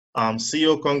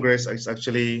CEO Congress is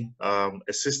actually a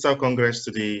sister congress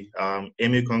to the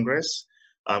EMU Congress.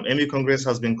 EMU Congress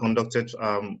has been conducted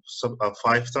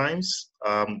 5 times.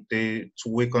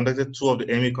 We conducted 2 of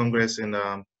the EMU Congress in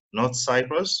North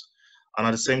Cyprus, and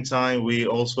at the same time, we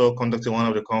also conducted one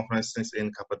of the conferences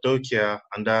in Cappadocia,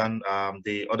 and then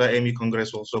the other EMU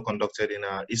Congress also conducted in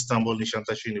Istanbul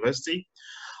Nişantaşı University.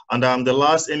 And the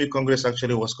last EMU Congress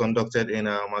actually was conducted in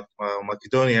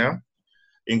Macedonia,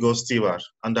 in Gostivar.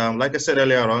 And like I said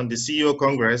earlier on, the CEO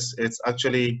Congress, it's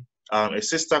actually a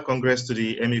sister congress to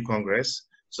the EMU Congress.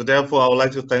 So therefore, I would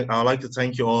like to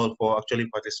thank you all for actually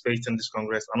participating in this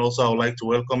congress, and also I would like to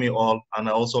welcome you all, and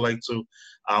I also like to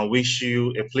wish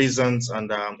you a pleasant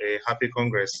and a happy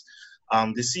congress.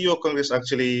 The CEO Congress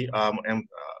actually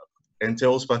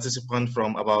entails participants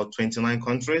from about 29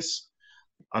 countries,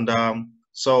 and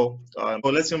so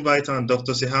let's invite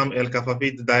Dr. Siham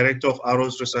EL-KAFAFİ, the Director of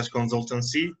Arrows Research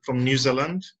Consultancy from New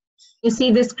Zealand. You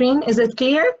see the screen? Is it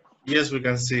clear? Yes, we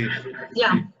can see.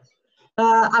 Yeah.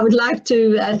 I would like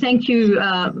to thank you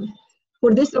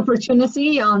for this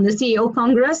opportunity on the CEO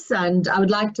Congress, and I would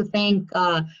like to thank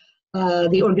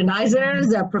the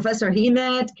organizers, Professor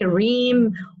Himmet,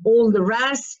 Kareem, all the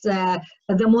rest,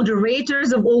 the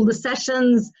moderators of all the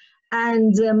sessions,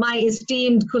 and my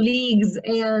esteemed colleagues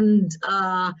and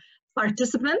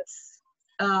participants.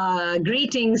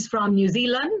 Greetings from New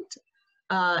Zealand.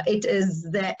 It is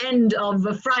the end of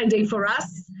a Friday for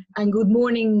us, and good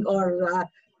morning or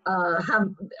have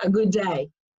a good day.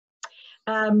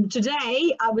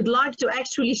 Today, I would like to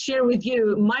actually share with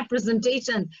you, my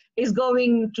presentation is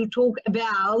going to talk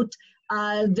about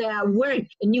the work,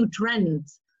 new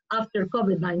trends after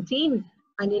COVID-19.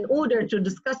 And in order to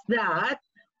discuss that,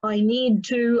 I need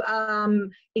to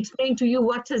explain to you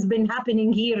what has been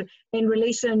happening here in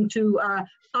relation to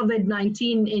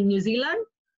COVID-19 in New Zealand,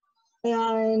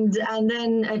 and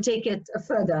then take it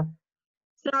further.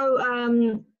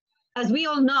 So, as we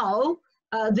all know,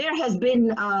 there has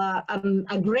been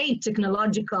a great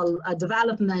technological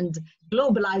development,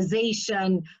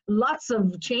 globalization, lots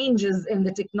of changes in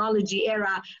the technology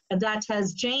era that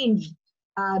has changed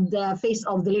the face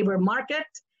of the labor market.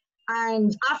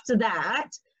 And after that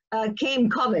came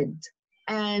COVID,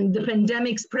 and the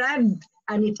pandemic spread,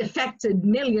 and it affected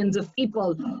millions of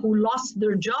people who lost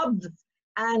their jobs,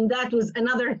 and that was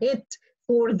another hit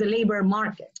for the labor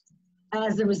market.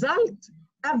 As a result,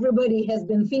 everybody has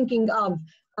been thinking of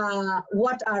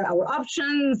what are our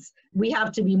options. We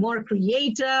have to be more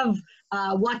creative.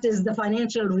 What is the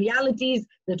financial realities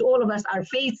that all of us are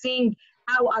facing?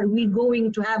 How are we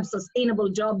going to have sustainable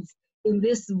jobs in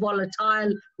this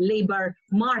volatile labor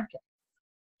market?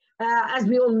 As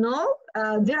we all know,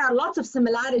 there are lots of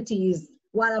similarities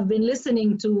while I've been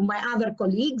listening to my other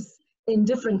colleagues in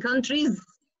different countries.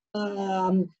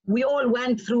 We all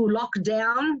went through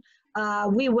lockdown.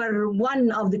 We were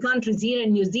one of the countries here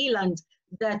in New Zealand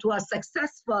that was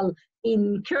successful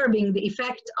in curbing the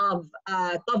effect of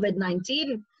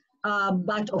COVID-19.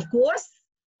 But of course,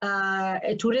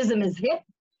 tourism is hit.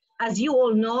 As you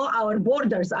all know, our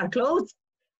borders are closed.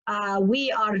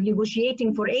 We are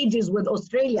negotiating for ages with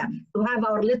Australia to have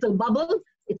our little bubble.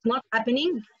 It's not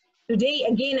happening. Today,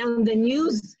 again, on the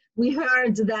news, we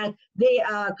heard that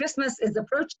Christmas is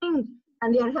approaching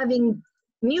and they are having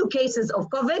new cases of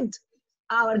COVID.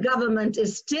 Our government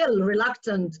is still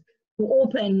reluctant to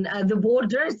open the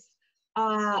borders.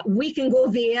 We can go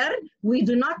there. We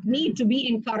do not need to be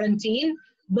in quarantine,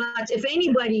 but if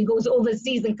anybody goes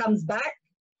overseas and comes back,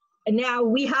 and now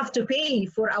we have to pay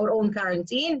for our own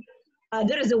quarantine.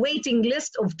 There is a waiting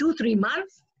list of 2-3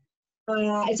 months.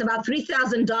 It's about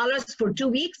 $3,000 for 2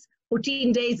 weeks,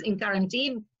 14 days in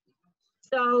quarantine.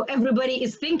 So everybody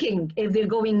is thinking, if they're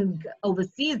going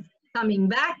overseas, coming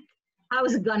back, how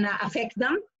is it gonna affect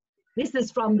them? This is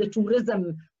from the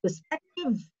tourism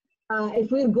perspective.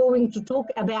 If we're going to talk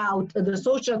about the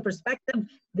social perspective,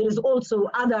 there's also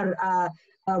other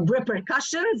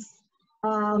repercussions.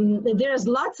 There's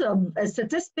lots of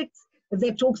statistics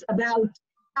that talks about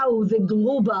how the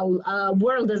global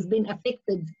world has been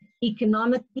affected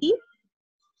economically,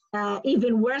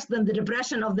 even worse than the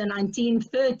depression of the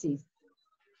 1930s.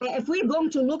 If we're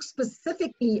going to look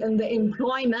specifically in the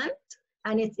employment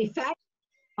and its effect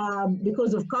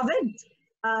because of COVID,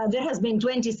 there has been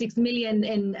 26 million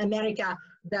in America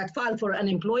that filed for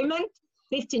unemployment,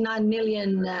 59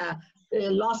 million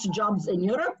lost jobs in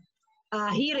Europe.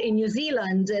 Here in New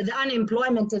Zealand, the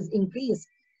unemployment has increased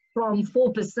from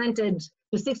 4% to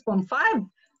 6.5%,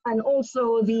 and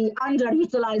also the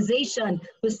underutilization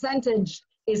percentage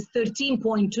is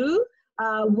 13.2%,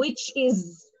 which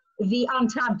is the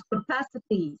untapped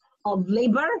capacity of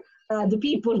labor the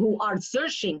people who are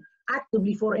searching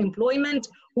actively for employment,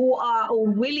 who are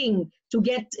willing to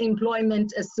get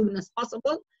employment as soon as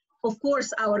possible. Of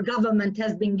course, our government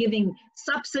has been giving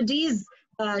subsidies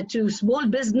to small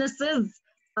businesses,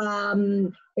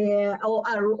 or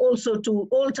also to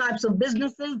all types of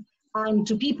businesses, and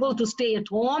to people to stay at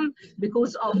home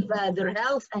because of their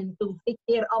health and to take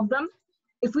care of them.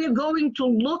 If we're going to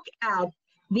look at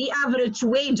the average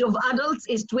wage of adults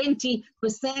is 20%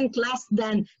 less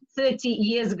than 30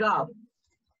 years ago.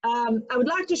 I would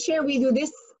like to share with you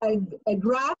this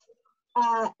graph.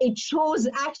 It shows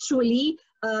actually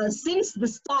since the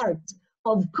start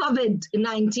of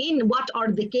COVID-19, what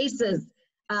are the cases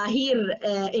here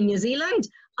in New Zealand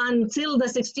until the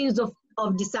 16th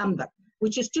of December,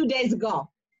 which is 2 days ago.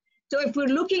 So if we're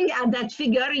looking at that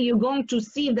figure, you're going to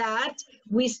see that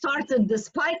we started the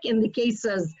spike in the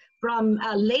cases from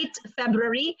late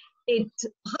February. It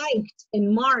hiked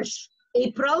in March,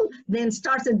 April, then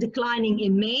started declining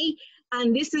in May.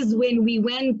 And this is when we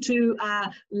went to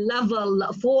level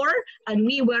 4 and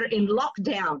we were in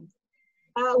lockdown.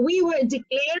 We were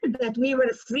declared that we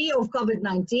were free of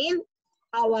COVID-19.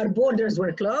 Our borders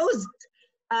were closed.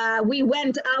 We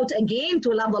went out again to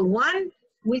level 1.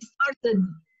 We started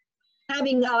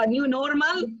having our new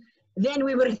normal. Then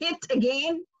we were hit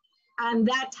again. And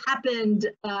that happened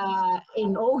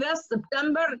in August,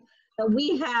 September.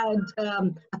 We had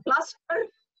a cluster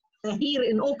here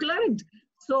in Auckland.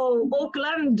 So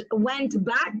Auckland went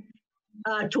back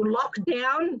to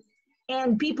lockdown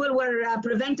and people were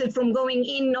prevented from going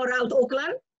in or out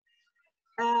Auckland.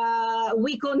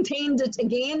 We contained it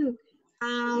again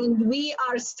and we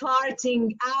are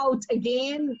starting out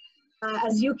again,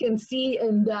 as you can see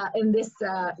in this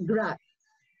graph.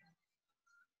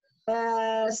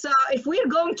 So if we're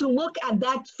going to look at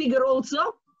that figure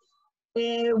also,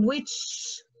 which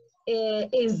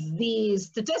is the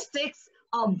statistics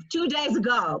of 2 days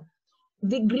ago.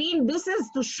 The green, this is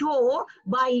to show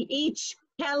by each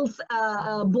health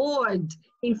board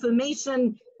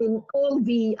information in all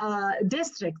the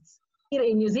districts here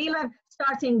in New Zealand,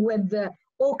 starting with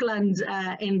Auckland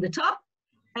in the top.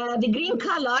 The green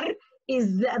color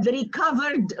is the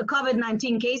recovered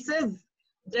COVID-19 cases.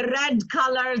 The red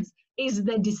colors is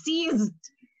the deceased.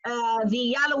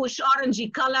 The yellowish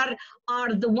orangey color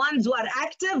are the ones who are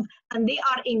active and they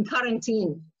are in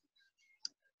quarantine.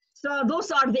 So those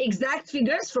are the exact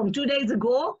figures from 2 days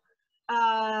ago.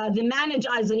 The managed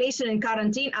isolation and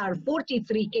quarantine are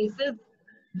 43 cases.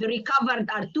 The recovered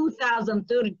are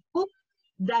 2,032.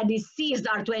 The deceased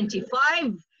are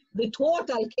 25. The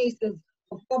total cases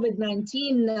of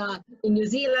COVID-19 in New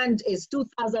Zealand is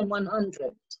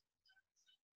 2,100.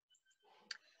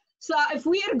 So if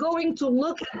we are going to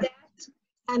look at that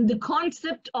and the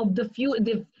concept of the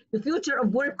future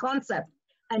of work concept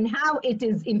and how it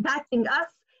is impacting us,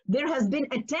 there has been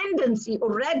a tendency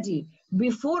already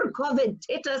before COVID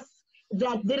hit us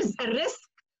that there is a risk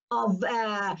of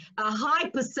a high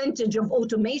percentage of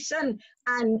automation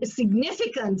and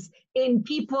significance in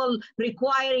people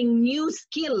requiring new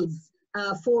skills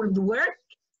for the work.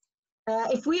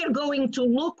 If we are going to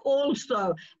look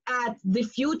also at the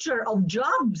future of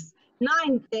jobs,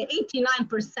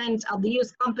 89% of the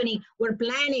US company were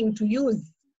planning to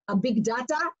use big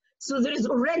data. So there is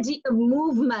already a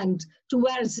movement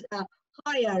towards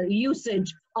higher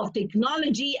usage of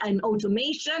technology and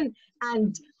automation.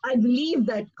 And I believe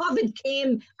that COVID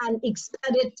came and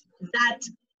expedited that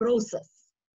process.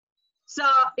 So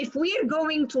if we are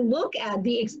going to look at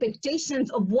the expectations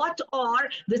of what are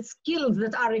the skills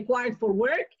that are required for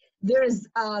work, there is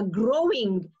a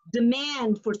growing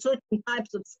demand for certain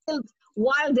types of skills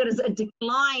while there is a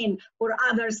decline for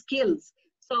other skills.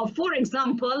 So for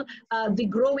example, the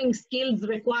growing skills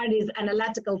required is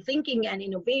analytical thinking and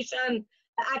innovation,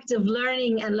 active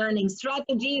learning and learning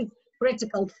strategies,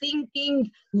 critical thinking,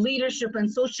 leadership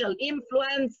and social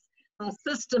influence,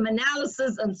 system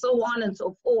analysis, and so on and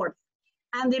so forth.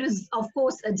 And there is, of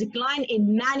course, a decline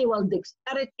in manual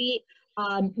dexterity,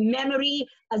 memory.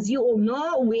 As you all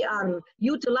know, we are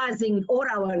utilizing all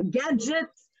our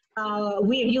gadgets.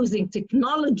 We are using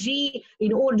technology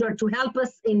in order to help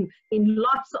us in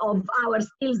lots of our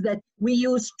skills that we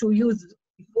used to use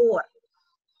before.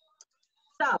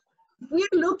 So we're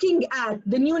looking at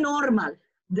the new normal,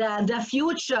 the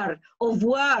future of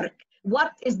work,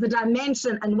 what is the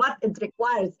dimension and what it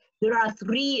requires. There are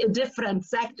 3 different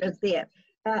sectors there,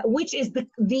 which is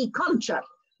the culture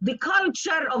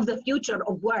of the future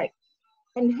of work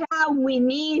and how we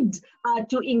need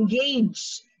to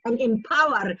engage and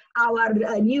empower our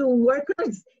new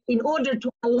workers in order to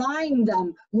align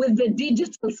them with the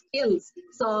digital skills.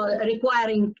 So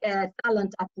requiring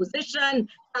talent acquisition,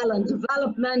 talent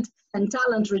development, and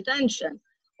talent retention.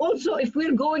 Also, if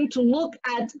we're going to look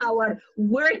at our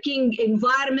working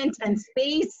environment and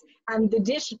space and the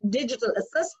digital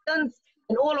assistants,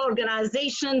 and all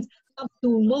organizations have to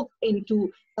look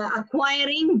into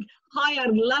acquiring higher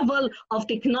level of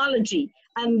technology.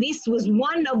 And this was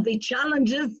one of the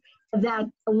challenges that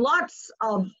lots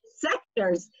of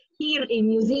sectors here in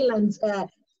New Zealand,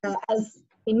 as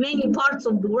in many parts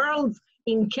of the world,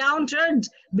 encountered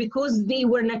because they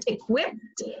were not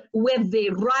equipped with the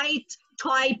right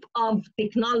type of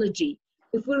technology.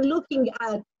 If we're looking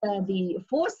at the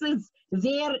forces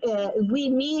there, we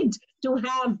need to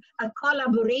have a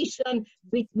collaboration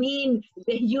between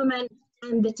the human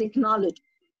and the technology.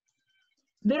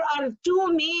 There are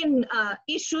two main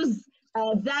issues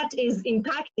that is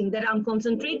impacting, that I'm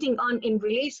concentrating on in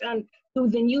relation to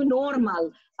the new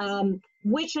normal,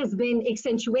 which has been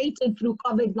accentuated through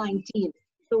COVID-19.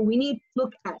 So we need to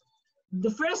look at.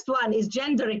 The first one is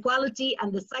gender equality,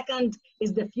 and the second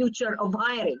is the future of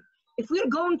hiring. If we're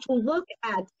going to look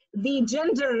at the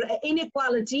gender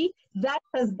inequality that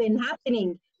has been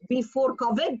happening before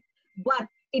COVID, but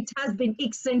it has been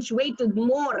accentuated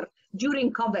more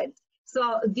during COVID.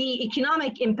 So the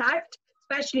economic impact,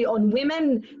 especially on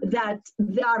women, that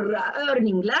they are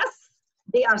earning less,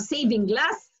 they are saving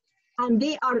less, and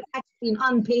they are actually in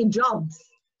unpaid jobs.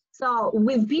 So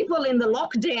with people in the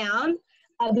lockdown,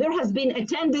 there has been a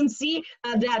tendency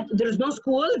that there's no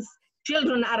schools,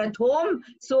 children are at home,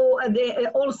 so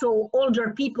also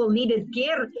older people needed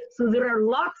care. So there are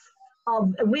lots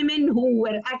of women who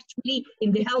were actually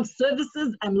in the health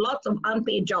services and lots of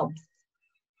unpaid jobs.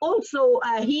 Also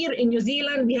here in New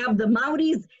Zealand, we have the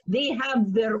Maoris. They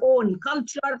have their own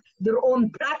culture, their own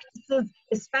practices,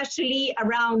 especially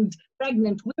around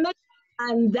pregnant women.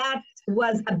 And that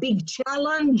was a big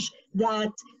challenge,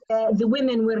 that the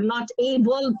women were not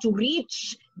able to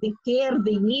reach the care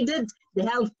they needed, the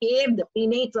health care, the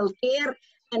prenatal care,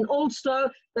 and also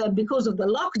because of the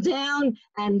lockdown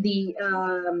and the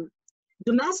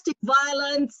domestic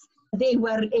violence, they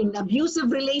were in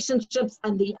abusive relationships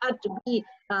and they had to be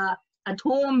at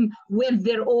home with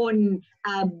their own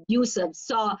abusive.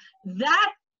 So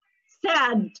that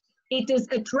said, it is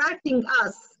attracting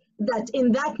us that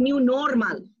in that new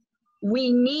normal,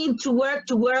 we need to work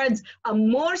towards a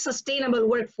more sustainable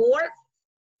workforce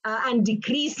and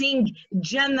decreasing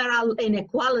general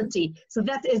inequality. So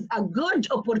that is a good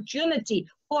opportunity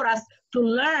for us to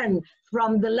learn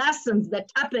from the lessons that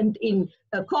happened in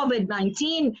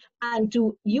COVID-19 and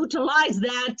to utilize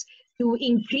that to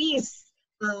increase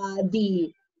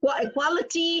the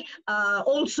equality.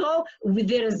 Also,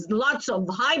 there is lots of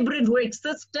hybrid work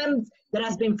systems. There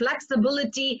has been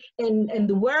flexibility in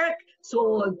the work.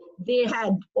 So they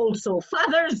had also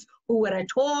fathers who were at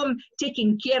home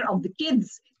taking care of the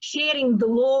kids, sharing the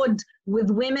load with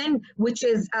women, which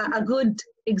is a good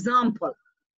example.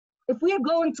 If we are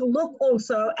going to look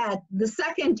also at the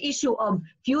second issue of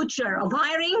future of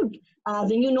hiring,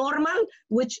 the new normal,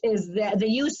 which is the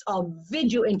use of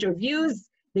video interviews,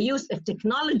 the use of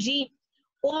technology.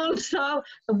 Also,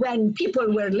 when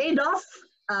people were laid off,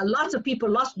 lots of people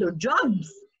lost their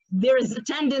jobs. There is a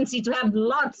tendency to have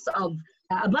lots of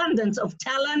abundance of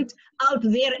talent out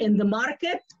there in the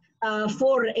market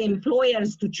for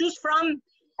employers to choose from.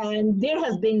 And there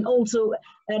has been also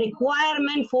a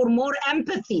requirement for more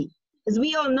empathy. As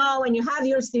we all know, when you have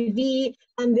your CV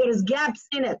and there's gaps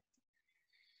in it,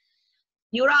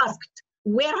 you're asked,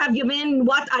 where have you been?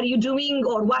 What are you doing?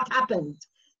 Or what happened?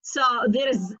 So there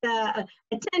is a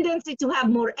tendency to have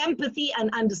more empathy and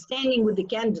understanding with the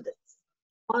candidates.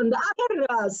 On the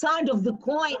other side of the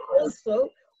coin also,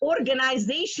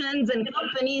 organizations and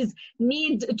companies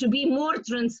need to be more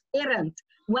transparent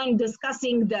when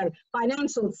discussing their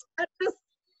financial status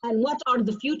and what are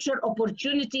the future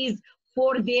opportunities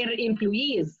for their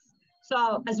employees.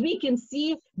 So as we can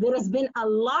see, there has been a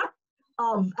lot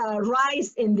of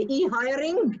rise in the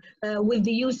e-hiring with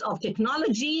the use of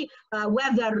technology,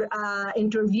 whether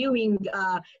interviewing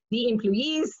the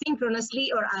employees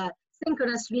synchronously or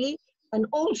asynchronously. And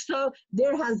also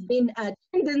there has been a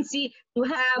tendency to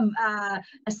have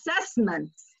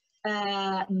assessments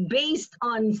based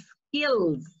on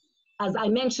skills. As I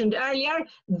mentioned earlier,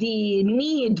 the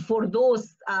need for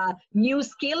those new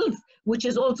skills, which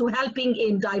is also helping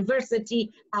in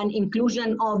diversity and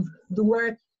inclusion of the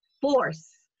workforce.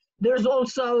 There's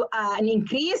also an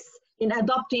increase in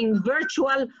adopting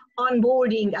virtual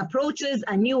onboarding approaches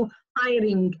and new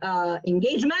hiring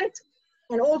engagement.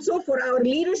 And also for our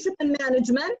leadership and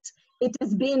management, it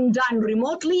has been done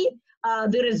remotely.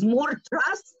 There is more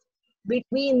trust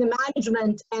between the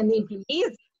management and the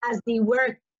employees as they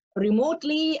work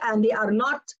remotely and they are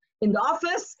not in the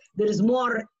office. There is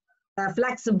more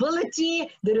flexibility,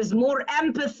 there is more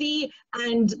empathy,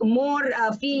 and more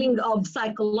feeling of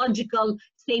psychological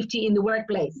safety in the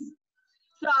workplace.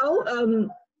 So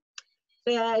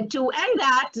to end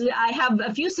that, I have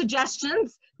a few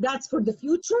suggestions. That's for the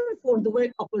future, for the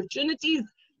work opportunities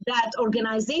that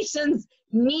organizations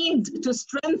need to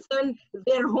strengthen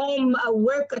their home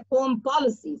work at home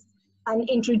policies and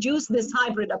introduce this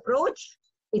hybrid approach.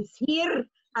 It's here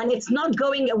and it's not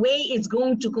going away, it's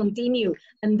going to continue.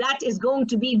 And that is going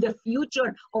to be the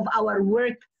future of our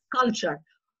work culture.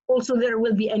 Also, there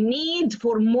will be a need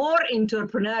for more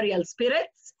entrepreneurial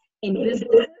spirits in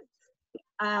business.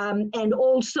 And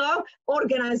also,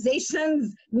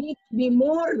 organizations need to be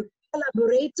more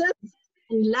collaborative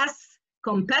and less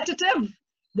competitive.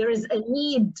 There is a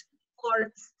need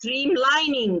for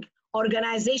streamlining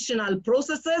organizational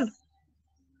processes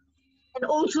and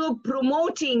also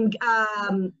promoting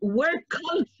work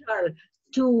culture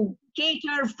to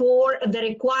cater for the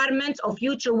requirements of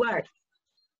future work.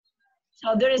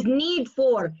 So there is need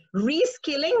for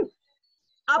reskilling,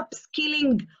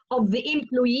 upskilling of the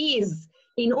employees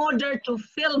in order to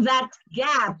fill that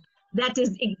gap that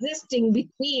is existing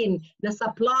between the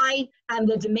supply and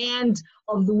the demand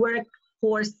of the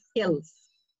workforce skills.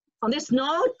 On this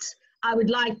note, I would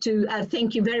like to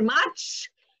thank you very much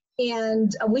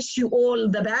and I wish you all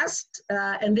the best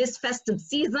in this festive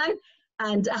season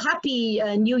and a happy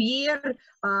new year,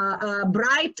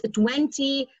 bright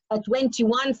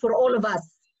 2021 for all of us.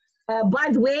 By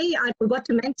the way, I forgot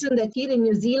to mention that here in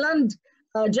New Zealand,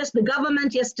 just the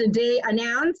government yesterday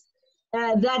announced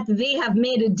that they have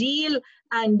made a deal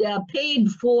and paid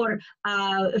for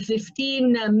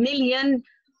 15 million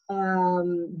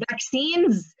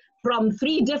vaccines from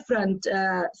 3 different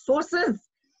sources.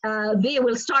 They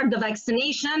will start the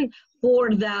vaccination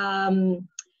for the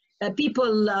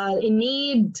people in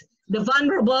need, the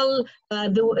vulnerable,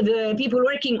 the people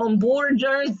working on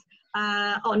borders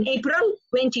on April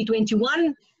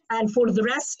 2021, and for the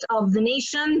rest of the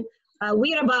nation,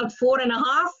 we're about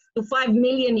 4.5 to 5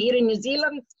 million here in New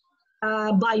Zealand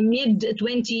by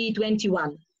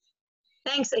mid-2021.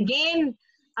 Thanks again,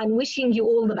 and wishing you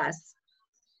all the best.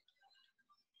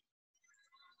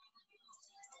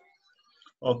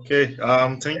 Okay,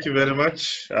 thank you very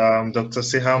much, Dr.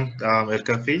 Siham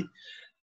EL-KAFAFİ.